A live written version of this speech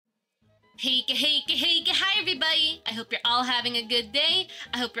Hi everybody! I hope you're all having a good day.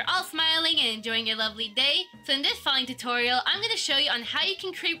 I hope you're all smiling and enjoying your lovely day. So in this following tutorial, I'm going to show you on how you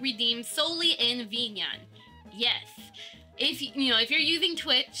can create redeems solely in VNyan. Yes, if you're using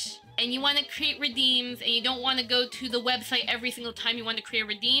Twitch and you want to create redeems and you don't want to go to the website every single time you want to create a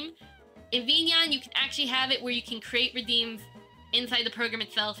redeem, in VNyan you can actually have it where you can create redeems inside the program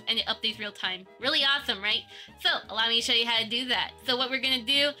itself and it updates real time. Really awesome, right? So allow me to show you how to do that. So what we're gonna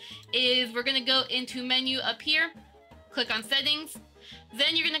do is we're gonna go into menu up here, click on settings,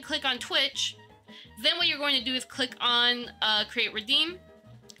 then you're gonna click on Twitch, then what you're going to do is click on create redeem,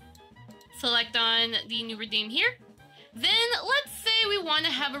 select on the new redeem here, then let's say we want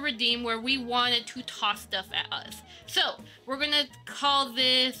to have a redeem where we wanted to toss stuff at us. So we're gonna call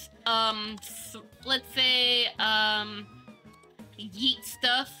this let's say yeet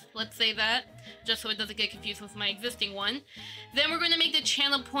stuff, let's say that, just so it doesn't get confused with my existing one. Then we're going to make the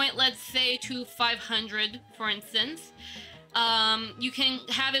channel point, let's say, to 500, for instance. You can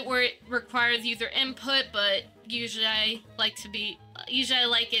have it where it requires user input, but usually I like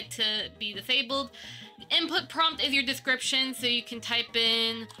it to be disabled. The input prompt is your description, so you can type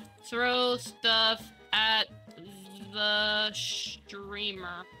in throw stuff at the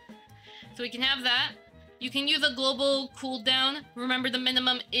streamer. So we can have that. You can use a global cooldown. Remember, the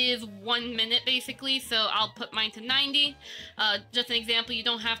minimum is 1 minute, basically, so I'll put mine to 90. Just an example, you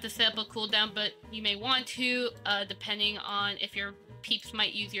don't have to set up a cooldown, but you may want to, depending on if your peeps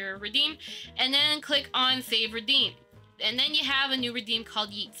might use your redeem. And then click on Save Redeem. And then you have a new redeem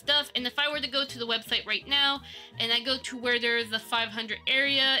called Yeet Stuff. And if I were to go to the website right now, and I go to where there's the 500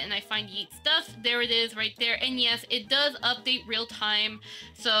 area, and I find Yeet Stuff, there it is right there. And yes, it does update real time.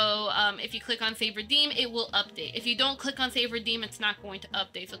 So if you click on Save Redeem, it will update. If you don't click on Save Redeem, it's not going to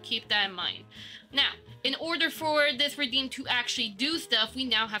update. So keep that in mind. Now, in order for this redeem to actually do stuff, we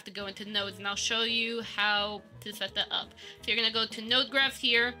now have to go into nodes, and I'll show you how to set that up. So you're going to go to Node Graphs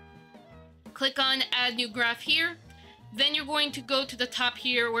here, click on Add New Graph here. Then you're going to go to the top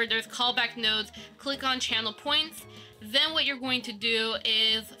here where there's callback nodes, click on channel points. Then what you're going to do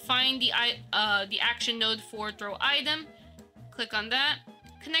is find the action node for throw item, click on that,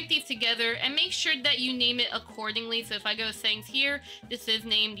 connect these together, and make sure that you name it accordingly. So if I go to settings here, this is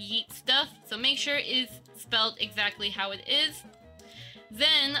named Yeet Stuff, so make sure it is spelled exactly how it is.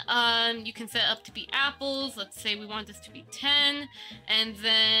 Then you can set up to be apples. Let's say we want this to be 10, and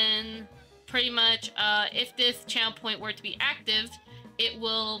then pretty much, if this channel point were to be active, it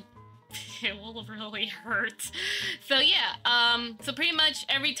will really hurt. So yeah, so pretty much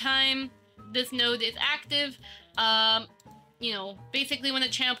every time this node is active, basically when the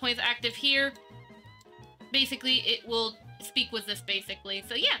channel point is active here, basically it will speak with this basically.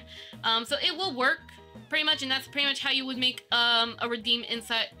 So yeah, so it will work pretty much, and that's pretty much how you would make a redeem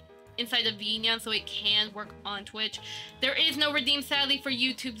inside of VNyan, so it can work on Twitch. There is no redeem sadly for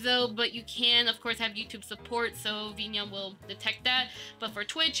YouTube though, but you can of course have YouTube support, so VNyan will detect that. But for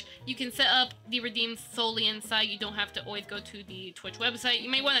Twitch, you can set up the redeems solely inside. You don't have to always go to the Twitch website. You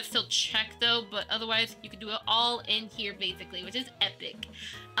may want to still check though, but otherwise you can do it all in here basically, which is epic.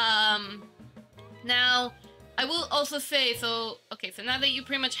 Now I will also say, so now that you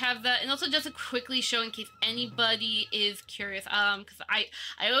pretty much have that, and also just to quickly show in case anybody is curious, because I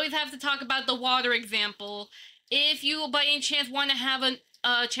always have to talk about the water example. If you by any chance want to have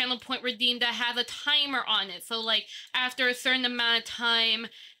a channel point redeem that has a timer on it, so like after a certain amount of time,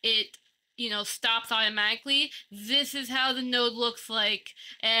 it stops automatically. This is how the node looks like,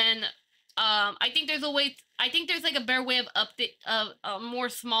 and I think there's a way. I think there's like a better way of a more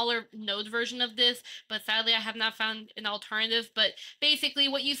smaller node version of this, but sadly I have not found an alternative. But basically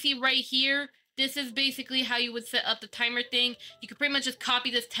what you see right here, this is basically how you would set up the timer thing. You could pretty much just copy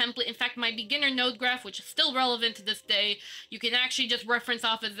this template. In fact, my beginner node graph, which is still relevant to this day, you can actually just reference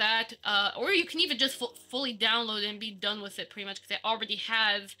off of that, or you can even just fully download it and be done with it pretty much, because it already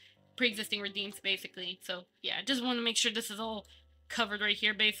has pre-existing redeems basically. So yeah, I just want to make sure this is all covered right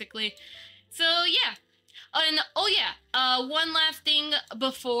here basically. So yeah. And oh yeah, one last thing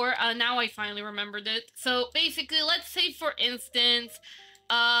before, now I finally remembered it. So basically, let's say for instance,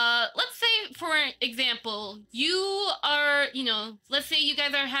 let's say for example, you are, let's say you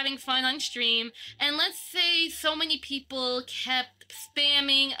guys are having fun on stream, and let's say so many people kept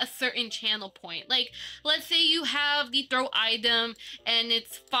spamming a certain channel point. Like, let's say you have the throw item and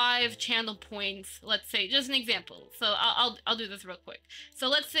it's 5 channel points, let's say, just an example. So I'll do this real quick. So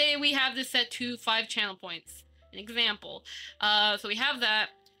let's say we have this set to 5 channel points, an example. So we have that.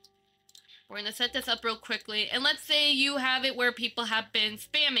 We're going to set this up real quickly. And let's say you have it where people have been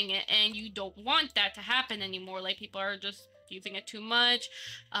spamming it and you don't want that to happen anymore. Like, people are just using it too much,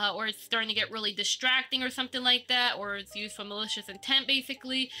 or it's starting to get really distracting or something like that, or it's used for malicious intent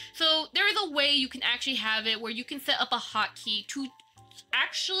basically. So there is a way you can actually have it where you can set up a hotkey to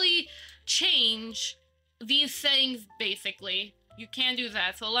actually change these settings basically. You can do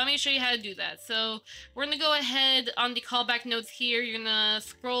that. So let me show you how to do that. So we're going to go ahead on the callback notes here. You're going to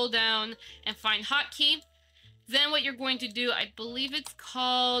scroll down and find hotkey. Then what you're going to do, I believe it's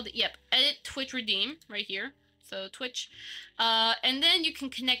called, yep, edit Twitch redeem right here. So Twitch. And then you can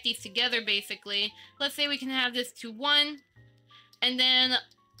connect these together basically. Let's say we can have this to 1. And then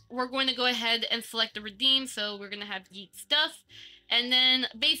we're going to go ahead and select the redeem. So we're going to have yeet stuff. And then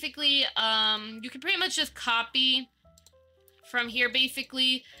basically you can pretty much just copy from here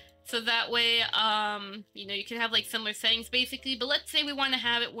basically, so that way you know, you can have like similar settings basically, but let's say we want to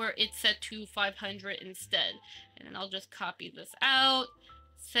have it where it's set to 500 instead, and then I'll just copy this out,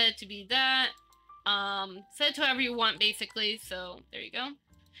 set it to be that, set it to however you want basically. So there you go.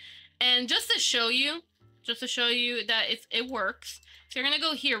 And just to show you that it works, so you're gonna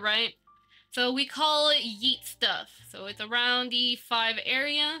go here, right? So we call it yeet stuff, so it's around the 5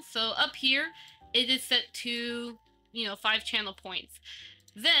 area. So up here it is set to, you know, 5 channel points.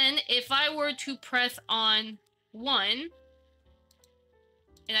 Then if I were to press on 1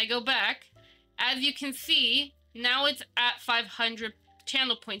 and I go back, as you can see, now it's at 500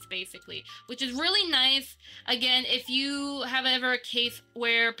 channel points basically, which is really nice. Again, if you have ever a case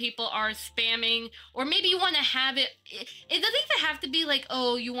where people are spamming, or maybe you want to have it doesn't even have to be like,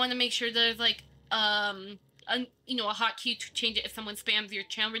 oh, you want to make sure there's like you know, a hotkey to change it if someone spams your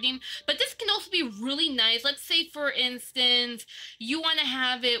channel redeem. But this can also be really nice. Let's say, for instance, you want to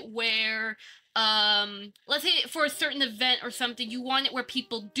have it where, let's say for a certain event or something, you want it where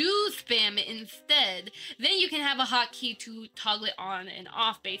people do spam it instead. Then you can have a hotkey to toggle it on and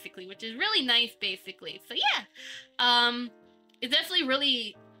off, basically, which is really nice, basically. So yeah, it's definitely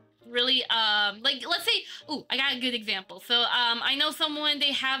really like, let's say, oh, I got a good example. So I know someone,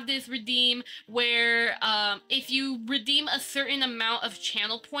 they have this redeem where if you redeem a certain amount of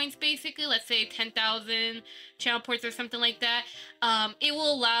channel points basically, let's say 10,000 channel points or something like that, it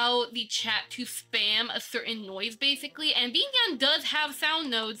will allow the chat to spam a certain noise basically. And VNyan does have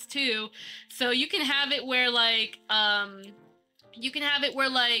sound nodes too, so you can have it where like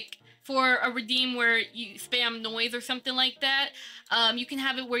for a redeem where you spam noise or something like that, you can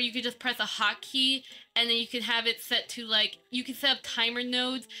have it where you could just press a hotkey, and then you can have it set to like, you can set up timer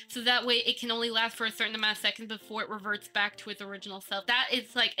nodes, so that way it can only last for a certain amount of seconds before it reverts back to its original self. That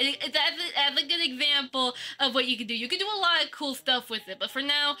is like, that's a good example of what you could do. You could do a lot of cool stuff with it, but for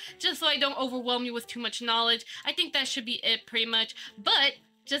now, just so I don't overwhelm you with too much knowledge, I think that should be it pretty much. But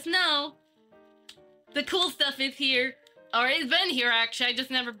just know, the cool stuff is here, or it's been here actually, I just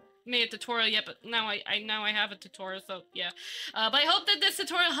never made a tutorial yet, but now I have a tutorial, so yeah. But I hope that this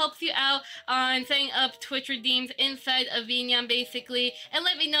tutorial helps you out on setting up Twitch redeems inside of VNyan basically, and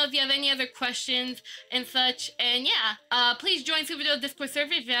let me know if you have any other questions and such. And yeah, please join Supervideo's Discord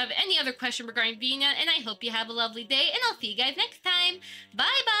server if you have any other question regarding VNyan, and I hope you have a lovely day, and I'll see you guys next time.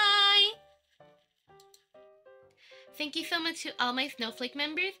 Bye bye! Thank you so much to all my Snowflake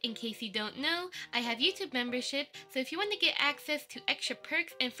members. In case you don't know, I have YouTube membership, so if you want to get access to extra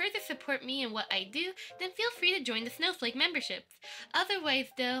perks and further support me in what I do, then feel free to join the Snowflake memberships. Otherwise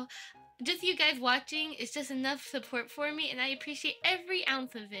though, just you guys watching is just enough support for me, and I appreciate every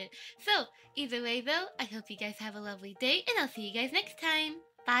ounce of it. So, either way though, I hope you guys have a lovely day, and I'll see you guys next time.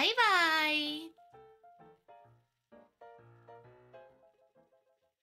 Bye bye!